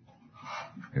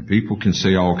 And people can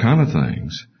say all kind of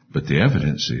things, but the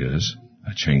evidence is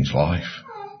a changed life.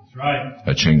 That's right.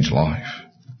 A changed life.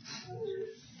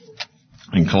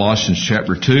 In Colossians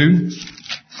chapter 2,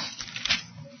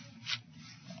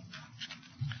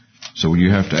 so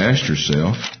you have to ask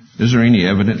yourself, is there any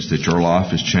evidence that your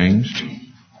life has changed?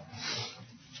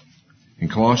 In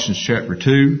Colossians chapter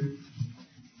 2,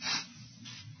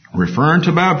 referring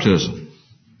to baptism.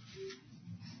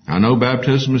 I know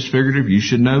baptism is figurative, you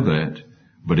should know that,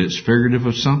 but it's figurative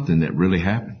of something that really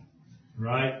happened.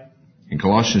 Right. In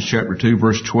Colossians chapter 2,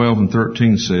 verse 12 and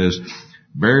 13 says,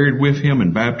 buried with Him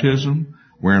in baptism,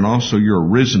 wherein also you are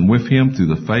risen with Him through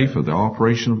the faith of the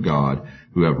operation of God,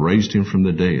 who have raised Him from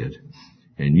the dead.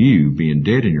 And you, being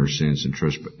dead in your sins and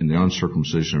in the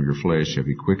uncircumcision of your flesh, have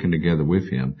you quickened together with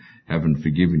Him, having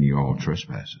forgiven you all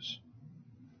trespasses.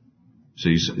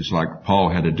 See, it's like Paul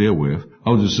had to deal with.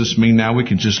 Oh, does this mean now we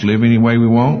can just live any way we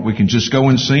want? We can just go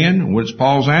and sin? What's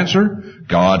Paul's answer?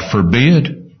 God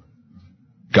forbid.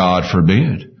 God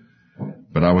forbid.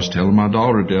 But I was telling my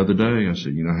daughter the other day, I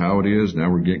said, you know how it is, now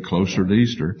we're getting closer to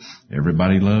Easter.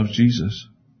 Everybody loves Jesus.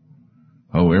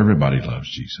 Oh, everybody loves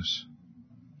Jesus.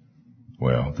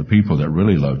 Well, the people that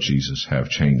really love Jesus have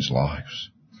changed lives.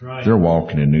 That's right. They're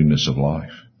walking in newness of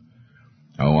life.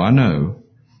 Oh, I know.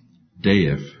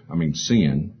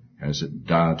 Sin hasn't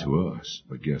died to us,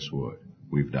 but guess what?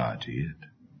 We've died to it.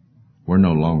 We're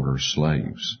no longer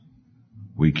slaves.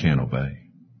 We can obey.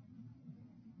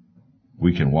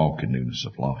 We can walk in newness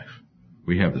of life.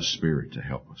 We have the Spirit to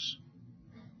help us.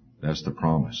 That's the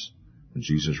promise. When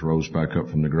Jesus rose back up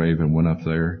from the grave and went up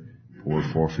there,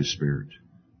 poured forth His Spirit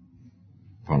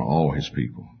upon all His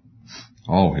people.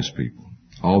 All His people.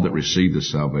 All that receive the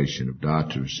salvation have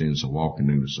died to their sins and walk in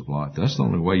newness of life. That's the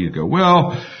only way you go,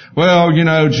 well,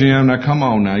 Jim, now come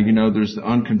on now, there's the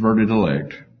unconverted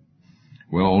elect.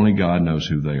 Well, only God knows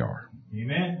who they are.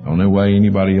 Amen. The only way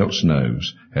anybody else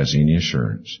knows, has any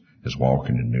assurance, is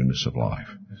walking in newness of life.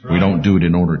 That's right. We don't do it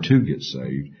in order to get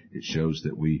saved. It shows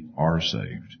that we are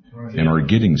saved. Right. And are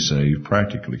getting saved,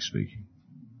 practically speaking.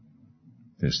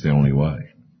 It's the only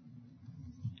way.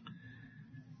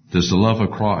 Does the love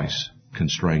of Christ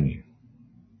constrain you?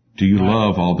 Do you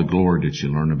love all the glory that you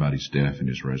learn about His death and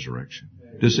His resurrection?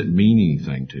 Does it mean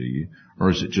anything to you? Or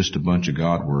is it just a bunch of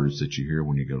God words that you hear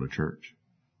when you go to church?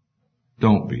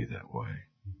 Don't be that way.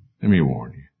 Let me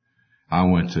warn you. I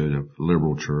went to the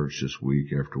liberal church this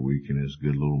week after week, and it's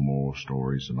good little moral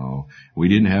stories and all. We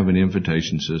didn't have an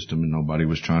invitation system, and nobody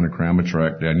was trying to cram a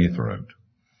tract down your throat.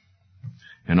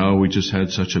 And we just had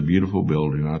such a beautiful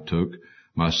building. I took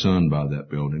my son by that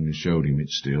building and showed him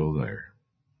it's still there.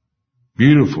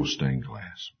 Beautiful stained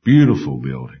glass. Beautiful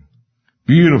building.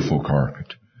 Beautiful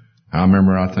carpet. I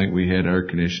remember, I think we had air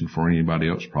conditioning before anybody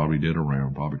else probably did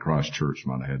around. Probably Christ Church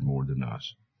might have had more than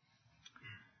us.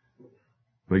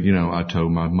 But I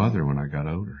told my mother when I got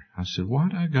older, I said,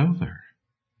 why'd I go there?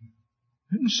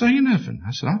 I didn't say nothing.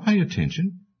 I said, I pay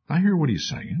attention. I hear what he's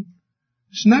saying.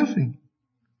 It's nothing.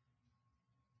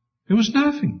 It was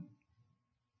nothing.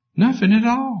 Nothing at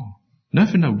all.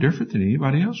 Nothing no different than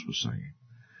anybody else was saying.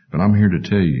 But I'm here to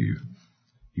tell you,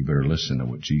 you better listen to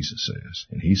what Jesus says.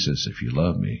 And He says, if you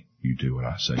love me, you do what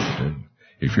I say to do.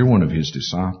 If you're one of His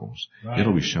disciples, right,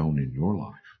 it'll be shown in your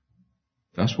life.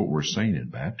 That's what we're saying in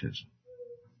baptism.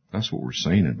 That's what we're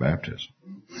saying in baptism.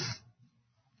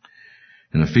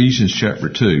 In Ephesians chapter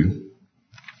 2,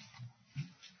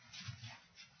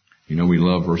 you know we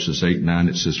love verses 8 and 9.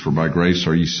 It says, "For by grace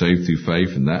are ye saved through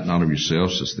faith, and that not of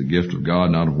yourselves. It's the gift of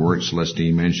God, not of works, lest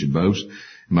any man should boast." And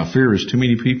my fear is too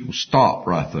many people stop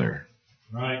right there.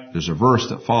 Right. There's a verse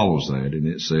that follows that, and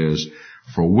it says,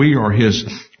 "For we are His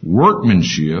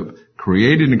workmanship,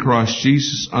 created in Christ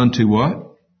Jesus unto" what?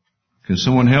 Can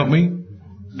someone help me?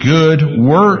 Good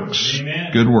works.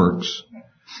 Amen. Good works,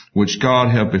 which God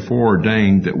hath before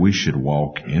ordained that we should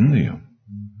walk in them.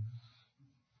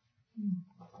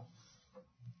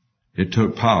 It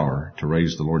took power to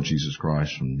raise the Lord Jesus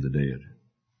Christ from the dead.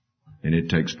 And it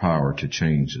takes power to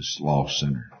change this lost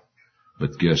sinner.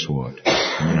 But guess what?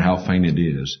 No matter how faint it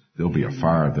is, there'll be a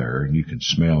fire there, and you can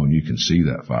smell and you can see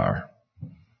that fire.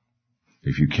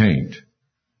 If you can't,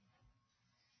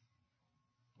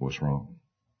 what's wrong?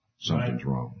 Something's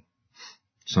wrong.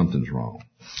 Something's wrong.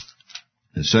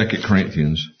 In 2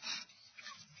 Corinthians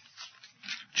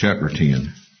chapter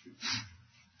 10,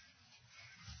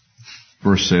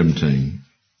 verse 17,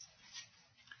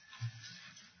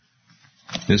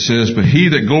 it says, "But he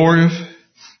that glorieth,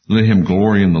 let him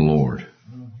glory in the Lord."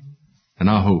 And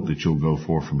I hope that you'll go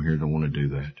forth from here to want to do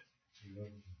that.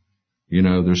 You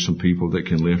know, there's some people that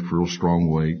can lift real strong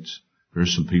weights.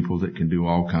 There's some people that can do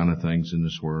all kind of things in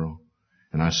this world.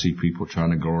 And I see people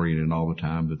trying to glory in it all the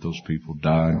time, but those people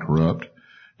die and corrupt.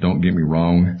 Don't get me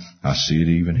wrong. I see it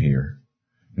even here.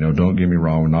 You know, don't get me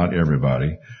wrong, not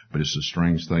everybody, but it's a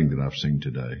strange thing that I've seen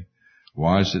today.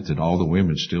 Why is it that all the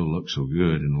women still look so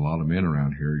good and a lot of men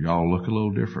around here, y'all look a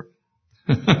little different?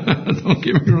 Don't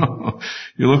get me wrong.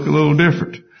 You look a little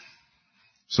different.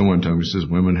 Someone told me, says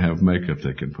women have makeup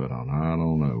they can put on. I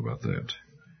don't know about that.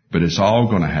 But it's all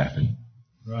going to happen.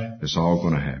 Right. It's all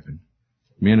going to happen.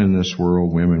 Men in this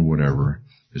world, women, whatever,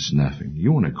 it's nothing.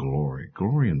 You want to glory.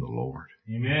 Glory in the Lord.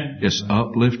 Amen. It's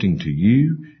uplifting to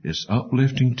you. It's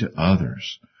uplifting to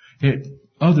others.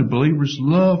 Other believers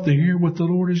love to hear what the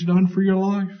Lord has done for your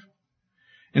life.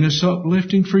 And it's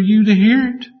uplifting for you to hear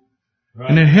it. Right.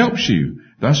 And it helps you.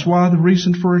 That's why the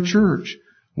reason for a church.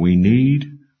 We need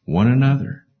one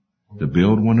another to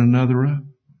build one another up.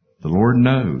 The Lord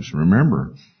knows.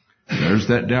 Remember, there's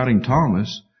that doubting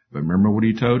Thomas. But remember what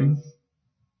he told him?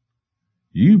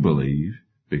 You believe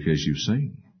because you've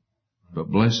seen. But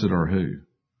blessed are who?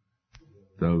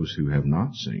 Those who have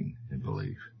not seen and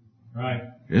believe. Right.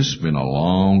 It's been a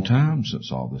long time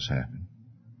since all this happened.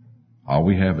 All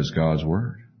we have is God's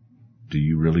Word. Do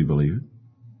you really believe it?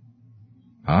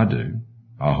 I do.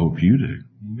 I hope you do.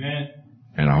 Amen.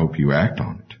 And I hope you act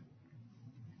on it.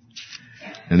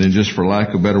 And then just for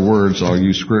lack of better words, I'll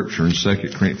use scripture in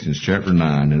 2 Corinthians chapter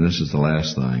 9, and this is the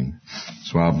last thing.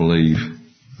 So I believe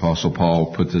Apostle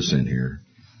Paul put this in here.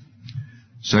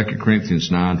 2 Corinthians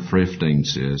 9:15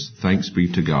 says, "Thanks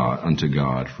be to God, unto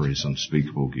God for His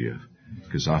unspeakable gift."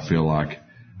 Because I feel like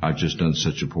I've just done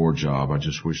such a poor job. I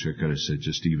just wish I could have said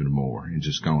just even more and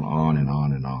just gone on and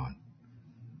on and on.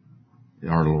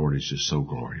 Our Lord is just so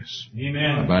glorious.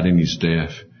 Amen. About in His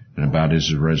death and about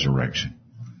His resurrection.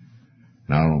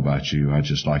 And I don't know about you, I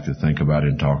just like to think about it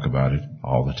and talk about it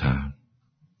all the time.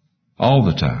 All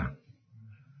the time.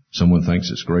 Someone thinks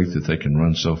it's great that they can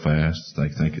run so fast. They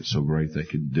think it's so great they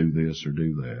can do this or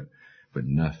do that. But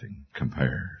nothing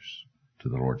compares to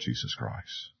the Lord Jesus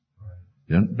Christ.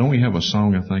 Don't we have a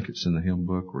song, I think it's in the hymn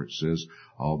book, where it says,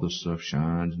 all this stuff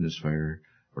shines and is fair,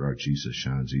 but our Jesus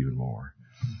shines even more.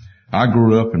 I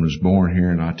grew up and was born here,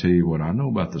 and I tell you what, I know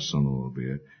about the sun a little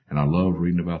bit, and I love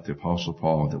reading about the Apostle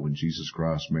Paul, that when Jesus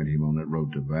Christ met him on that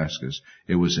road to Damascus,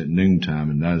 it was at noontime,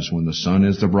 and that is when the sun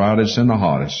is the brightest and the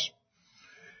hottest.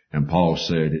 And Paul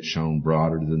said it shone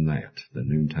brighter than that, the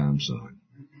noontime sun.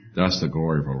 That's the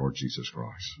glory of our Lord Jesus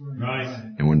Christ.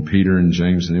 Right. And when Peter and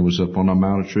James, and it was up on the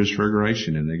Mount of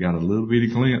Transfiguration, and they got a little bitty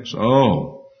glimpse,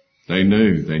 they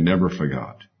knew. They never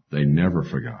forgot. They never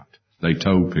forgot. They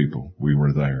told people, we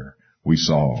were there. We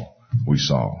saw.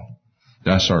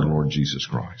 That's our Lord Jesus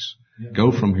Christ. Yep.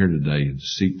 Go from here today and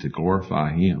seek to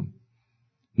glorify Him.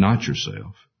 Not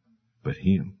yourself, but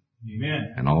Him.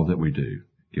 Amen. And all that we do,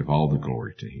 give all the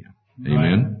glory to Him.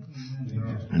 Amen?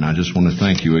 Right. And I just want to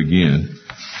thank you again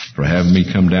for having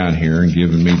me come down here and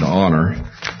giving me the honor,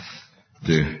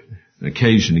 the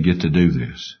occasion to get to do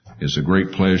this. It's a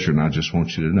great pleasure, and I just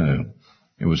want you to know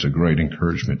it was a great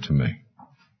encouragement to me.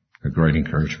 A great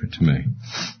encouragement to me.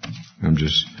 I'm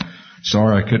just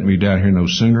sorry I couldn't be down here no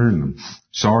sooner, and I'm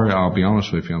sorry, I'll be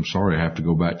honest with you, I'm sorry I have to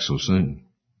go back so soon.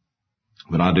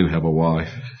 But I do have a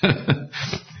wife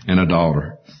and a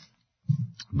daughter.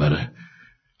 But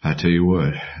I tell you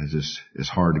what, it's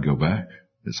hard to go back.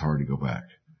 It's hard to go back.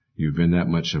 You've been that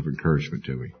much of encouragement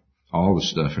to me. All the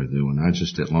stuff they're doing. I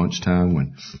just at lunchtime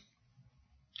when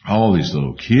all these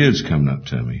little kids coming up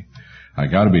to me. I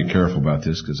got to be careful about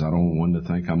this because I don't want one to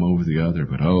think I'm over the other.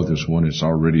 But there's one that's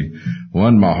already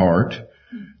won my heart.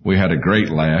 We had a great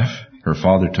laugh. Her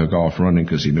father took off running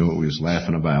because he knew what we was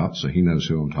laughing about, so he knows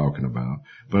who I'm talking about.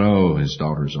 But his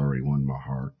daughter's already won my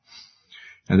heart.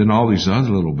 And then all these other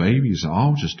little babies,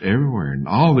 all just everywhere, and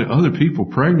all the other people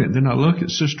pregnant. Then I look at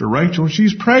Sister Rachel, and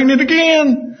she's pregnant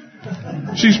again.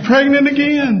 She's pregnant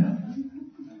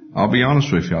again. I'll be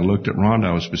honest with you. I looked at Rhonda.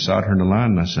 I was beside her in the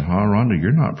line, and I said, Rhonda,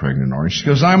 you're not pregnant, are you? She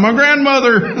goes, I'm my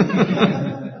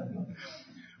grandmother.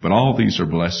 But all these are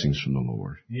blessings from the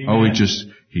Lord. Amen.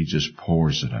 He just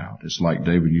pours it out. It's like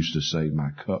David used to say, my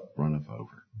cup runneth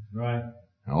over. Right.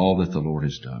 And all that the Lord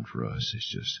has done for us is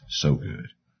just so good.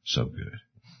 So good.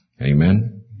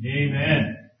 Amen.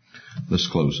 Amen. Let's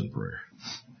close in prayer.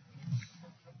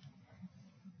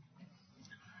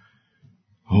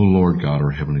 Oh Lord God,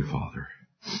 our Heavenly Father,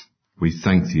 we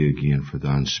thank Thee again for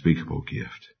Thy unspeakable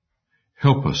gift.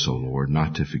 Help us, O Lord,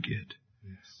 not to forget.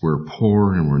 We're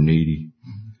poor and we're needy.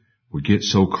 We get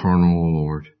so carnal, O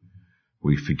Lord.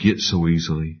 We forget so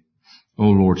easily. O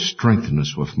Lord, strengthen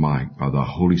us with might by the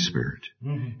Holy Spirit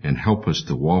and help us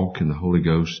to walk in the Holy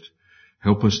Ghost.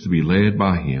 Help us to be led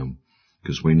by Him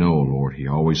because we know, O Lord, He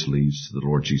always leads to the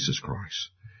Lord Jesus Christ.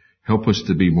 Help us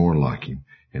to be more like Him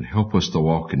and help us to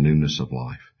walk in newness of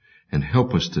life and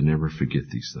help us to never forget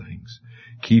these things.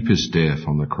 Keep His death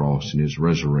on the cross and His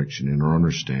resurrection in our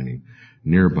understanding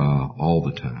nearby all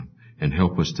the time and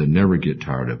help us to never get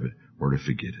tired of it or to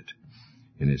forget it.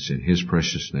 And it's in His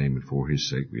precious name and for His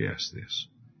sake we ask this.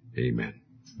 Amen.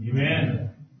 Amen.